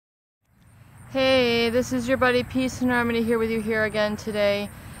Hey, this is your buddy Peace and Harmony here with you here again today.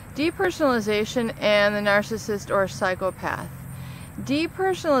 Depersonalization and the narcissist or psychopath.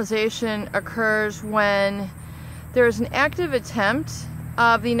 Depersonalization occurs when there's an active attempt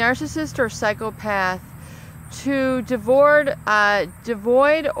of the narcissist or psychopath to devoid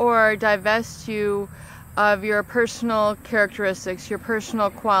or divest you of your personal characteristics, your personal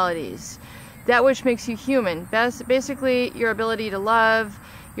qualities, that which makes you human. Basically, your ability to love,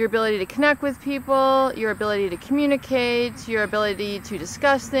 your ability to connect with people, your ability to communicate, your ability to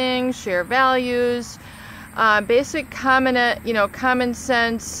discuss things, share values, basic common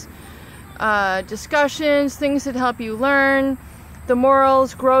sense discussions, things that help you learn, the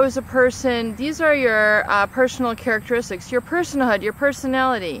morals, grow as a person. These are your personal characteristics, your personhood, your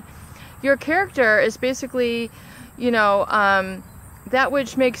personality. Your character is basically, that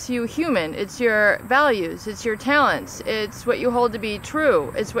which makes you human. It's your values, it's your talents, it's what you hold to be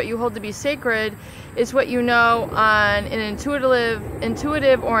true, it's what you hold to be sacred, it's what you know on an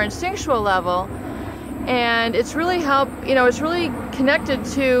intuitive or instinctual level. And it's really it's really connected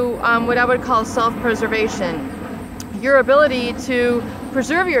to what I would call self-preservation. Your ability to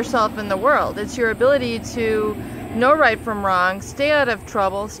preserve yourself in the world. It's your ability to know right from wrong, stay out of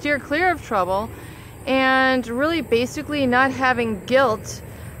trouble, steer clear of trouble, and really basically not having guilt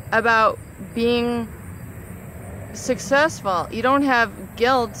about being successful. You don't have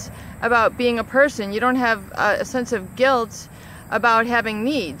guilt about being a person. You don't have a sense of guilt about having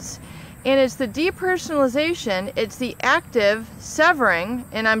needs. And it's the depersonalization, it's the active severing,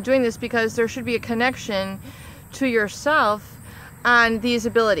 and I'm doing this because there should be a connection to yourself on these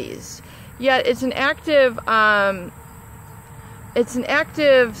abilities. Yet it's an active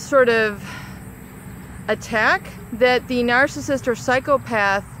sort of attack that the narcissist or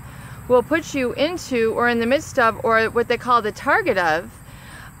psychopath will put you into, or in the midst of, or what they call the target of,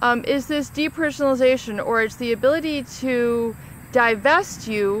 is this depersonalization, or it's the ability to divest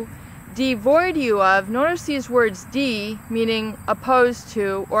you, devoid you of. Notice these words, de, meaning opposed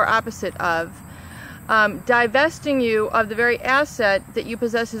to or opposite of, divesting you of the very asset that you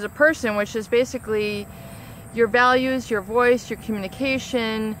possess as a person, which is basically your values, your voice, your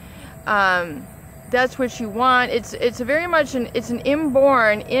communication. That's what you want. It's very much an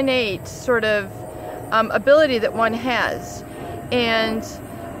inborn, innate sort of ability that one has. And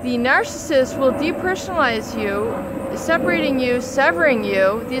the narcissist will depersonalize you, separating you, severing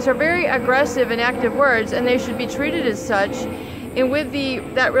you. These are very aggressive and active words, and they should be treated as such, and with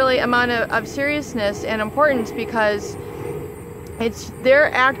that really amount of seriousness and importance, because it's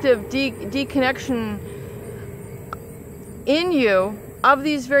their active deconnection in you of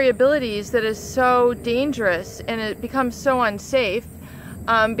these very abilities that is so dangerous, and it becomes so unsafe,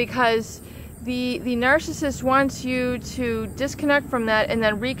 because the narcissist wants you to disconnect from that and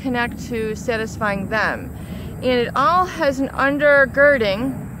then reconnect to satisfying them. And it all has an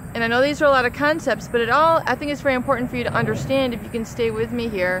undergirding, and I know these are a lot of concepts, but I think it's very important for you to understand, if you can stay with me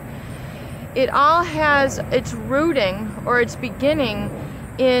here. It all has its rooting, or its beginning,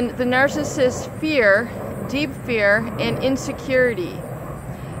 in the narcissist's fear, deep fear, and insecurity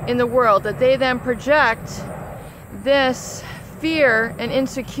in the world, that they then project this fear and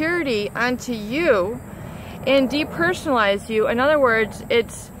insecurity onto you and depersonalize you. In other words,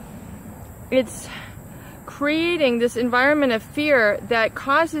 it's creating this environment of fear that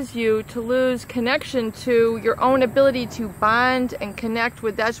causes you to lose connection to your own ability to bond and connect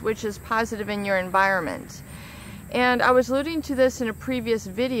with that which is positive in your environment. And I was alluding to this in a previous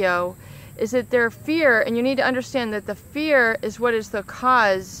video, is that their fear, and you need to understand that the fear is what is the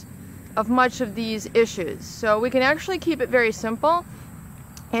cause of much of these issues. So we can actually keep it very simple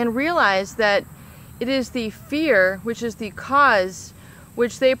and realize that it is the fear which is the cause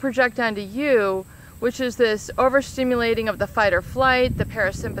which they project onto you, which is this overstimulating of the fight or flight, the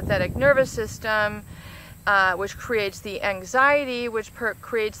parasympathetic nervous system, which creates the anxiety, which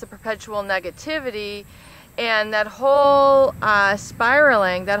creates the perpetual negativity, and that whole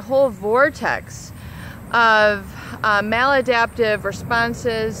spiraling, that whole vortex of maladaptive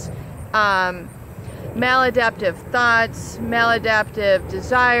responses, maladaptive thoughts, maladaptive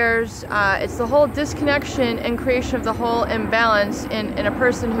desires. It's the whole disconnection and creation of the whole imbalance in a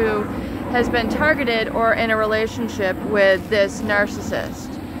person who has been targeted or in a relationship with this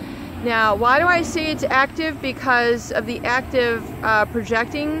narcissist. Now, why do I say it's active? Because of the active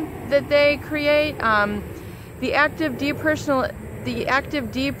projecting that they create. The active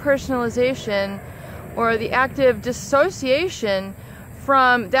depersonalization, or the active dissociation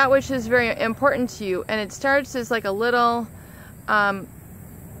from that which is very important to you, and it starts as like a little a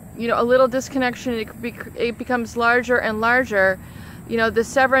little disconnection. It becomes larger and larger, the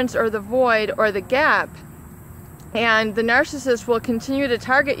severance or the void or the gap. And the narcissist will continue to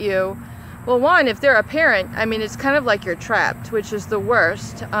target you. Well, one, if they're a parent, I mean, it's kind of like you're trapped, which is the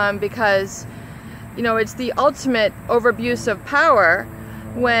worst, because, it's the ultimate overabuse of power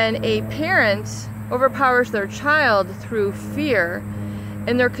when a parent overpowers their child through fear,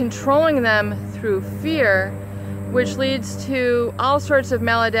 and they're controlling them through fear, which leads to all sorts of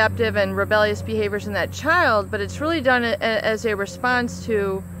maladaptive and rebellious behaviors in that child, but it's really done as a response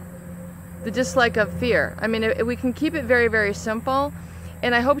to the dislike of fear. I mean, we can keep it very, very simple,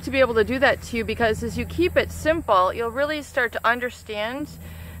 and I hope to be able to do that to you, because as you keep it simple, you'll really start to understand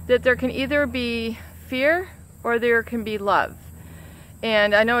that there can either be fear or there can be love.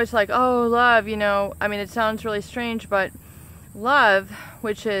 And I know it's like, oh, love, I mean, it sounds really strange, but love,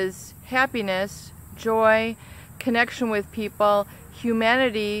 which is happiness, joy, connection with people,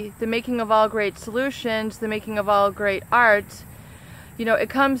 humanity, the making of all great solutions, the making of all great art, it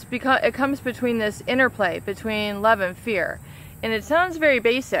comes between this interplay between love and fear. And it sounds very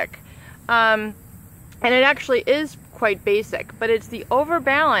basic, and it actually is quite basic, but it's the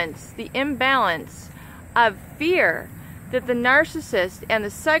overbalance, the imbalance of fear that the narcissist and the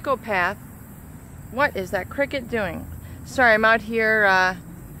psychopath... What is that cricket doing? Sorry, I'm out here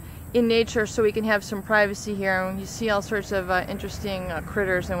in nature so we can have some privacy here, and you see all sorts of interesting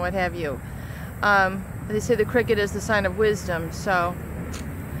critters and what have you. They say the cricket is the sign of wisdom, so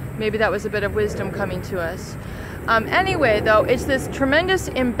maybe that was a bit of wisdom coming to us. Anyway, though, it's this tremendous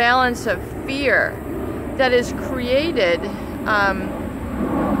imbalance of fear that is created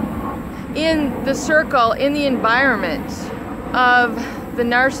in the circle, in the environment of the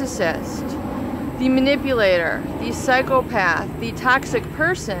narcissist, the manipulator, the psychopath, the toxic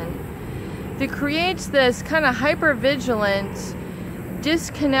person, that creates this kind of hyper-vigilant,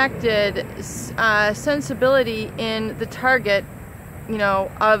 disconnected sensibility in the target,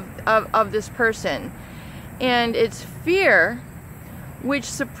 of this person. And it's fear which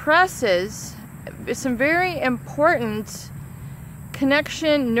suppresses some very important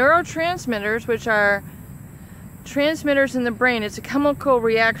connection neurotransmitters, which are transmitters in the brain. It's a chemical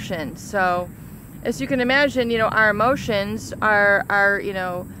reaction. So as you can imagine, our emotions are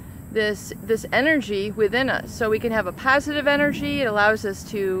this energy within us. So we can have a positive energy. It allows us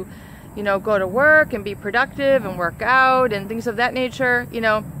to go to work and be productive and work out and things of that nature,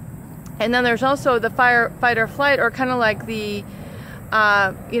 And then there's also the fight or flight, or kind of like the,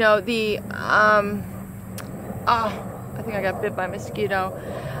 I think I got bit by a mosquito.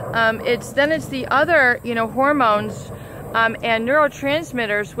 It's the other, hormones and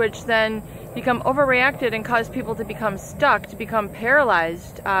neurotransmitters, which then become overreacted and cause people to become stuck, to become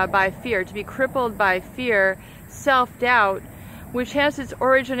paralyzed by fear, to be crippled by fear, self-doubt, which has its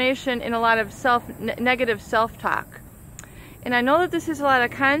origination in a lot of negative self-talk. And I know that this is a lot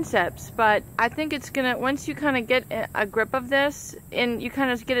of concepts, but I think it's gonna, once you kind of get a grip of this and you kind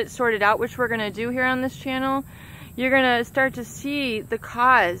of get it sorted out, which we're gonna do here on this channel, you're gonna start to see the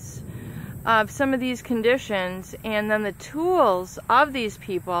cause of some of these conditions and then the tools of these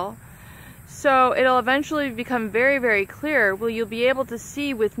people. So it'll eventually become very, very clear. Well, you'll be able to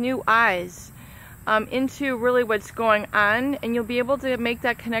see with new eyes into really what's going on, and you'll be able to make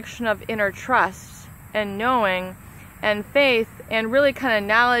that connection of inner trust and knowing and faith and really kind of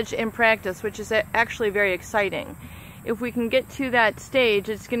knowledge and practice, which is actually very exciting. If we can get to that stage,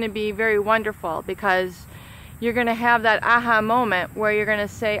 it's going to be very wonderful, because you're going to have that aha moment where you're going to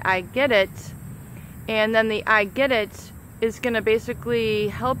say, I get it, and then the I get it is going to basically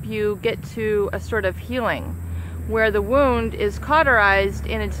help you get to a sort of healing where the wound is cauterized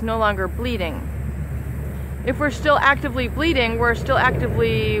and it's no longer bleeding. If we're still actively bleeding, we're still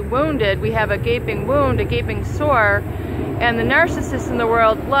actively wounded, we have a gaping wound, a gaping sore, and the narcissists in the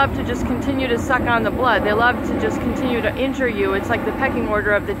world love to just continue to suck on the blood. They love to just continue to injure you. It's like the pecking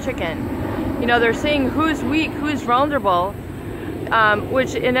order of the chicken. They're saying who's weak, who's vulnerable,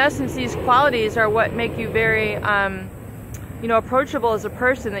 which in essence these qualities are what make you very approachable as a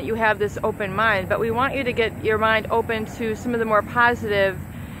person, that you have this open mind. But we want you to get your mind open to some of the more positive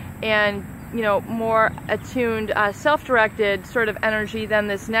and more attuned, self-directed sort of energy than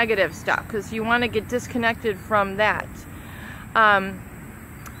this negative stuff, because you want to get disconnected from that,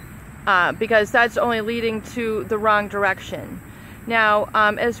 because that's only leading to the wrong direction. Now,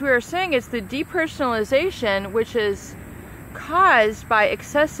 as we were saying, it's the depersonalization, which is caused by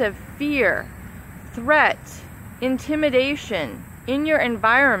excessive fear, threat, intimidation in your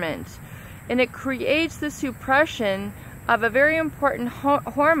environment, and it creates the suppression of a very important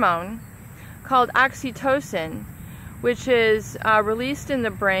hormone called oxytocin, which is released in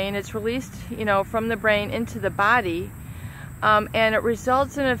the brain. It's released, from the brain into the body, and it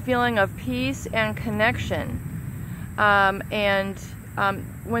results in a feeling of peace and connection. When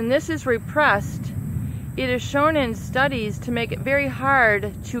this is repressed, it is shown in studies to make it very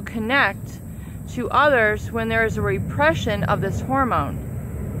hard to connect to others when there is a repression of this hormone.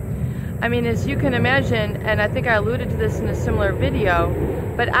 I mean, as you can imagine, and I think I alluded to this in a similar video,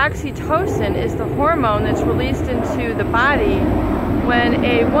 but oxytocin is the hormone that's released into the body when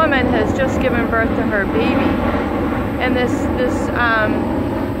a woman has just given birth to her baby. And this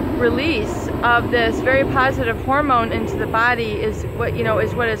release of this very positive hormone into the body is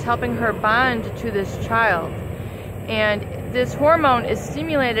what is helping her bond to this child. And this hormone is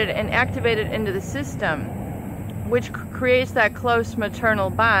stimulated and activated into the system, which creates that close maternal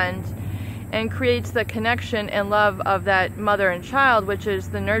bond and creates the connection and love of that mother and child, which is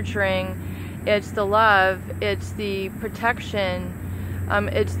the nurturing, it's the love, it's the protection,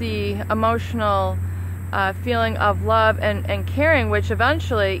 it's the emotional feeling of love and caring, which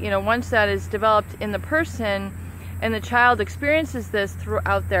eventually, once that is developed in the person and the child experiences this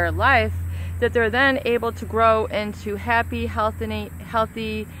throughout their life, that they're then able to grow into happy,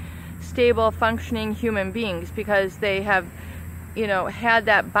 healthy, stable, functioning human beings because they have, had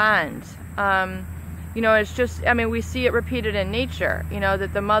that bond. It's just, we see it repeated in nature,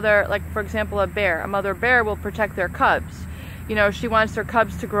 that the mother, like for example, a mother bear will protect their cubs. She wants their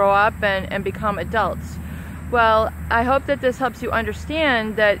cubs to grow up and become adults. Well, I hope that this helps you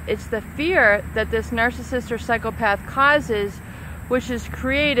understand that it's the fear that this narcissist or psychopath causes, which has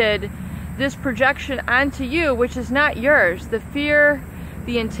created this projection onto you, which is not yours. The fear,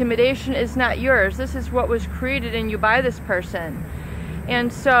 the intimidation is not yours. This is what was created in you by this person.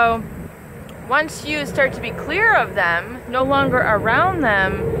 And so, once you start to be clear of them, no longer around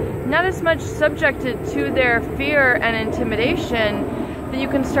them, not as much subjected to their fear and intimidation, then you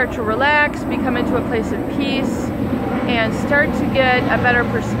can start to relax, become into a place of peace, and start to get a better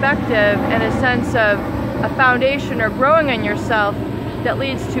perspective and a sense of a foundation or growing in yourself that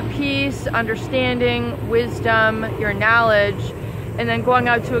leads to peace, understanding, wisdom, your knowledge, and then going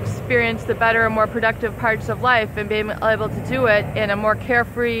out to experience the better and more productive parts of life and being able to do it in a more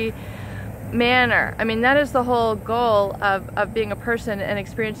carefree manner. That is the whole goal of being a person and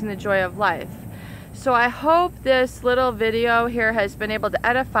experiencing the joy of life. So I hope this little video here has been able to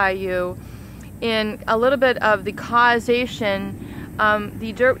edify you in a little bit of the causation,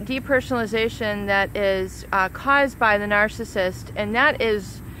 the depersonalization that is caused by the narcissist, and that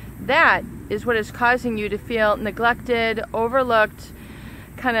is what is causing you to feel neglected, overlooked,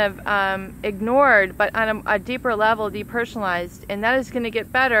 kind of ignored, but on a deeper level, depersonalized. And that is going to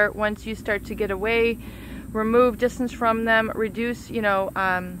get better once you start to get away, remove distance from them, reduce,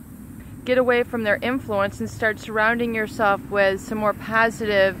 get away from their influence and start surrounding yourself with some more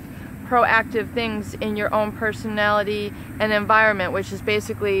positive, proactive things in your own personality and environment, which is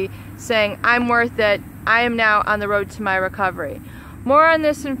basically saying, I'm worth it, I am now on the road to my recovery. More on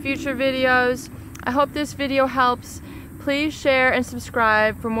this in future videos. I hope this video helps. Please share and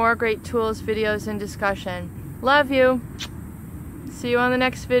subscribe for more great tools, videos, and discussion. Love you. See you on the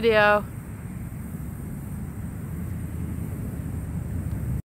next video.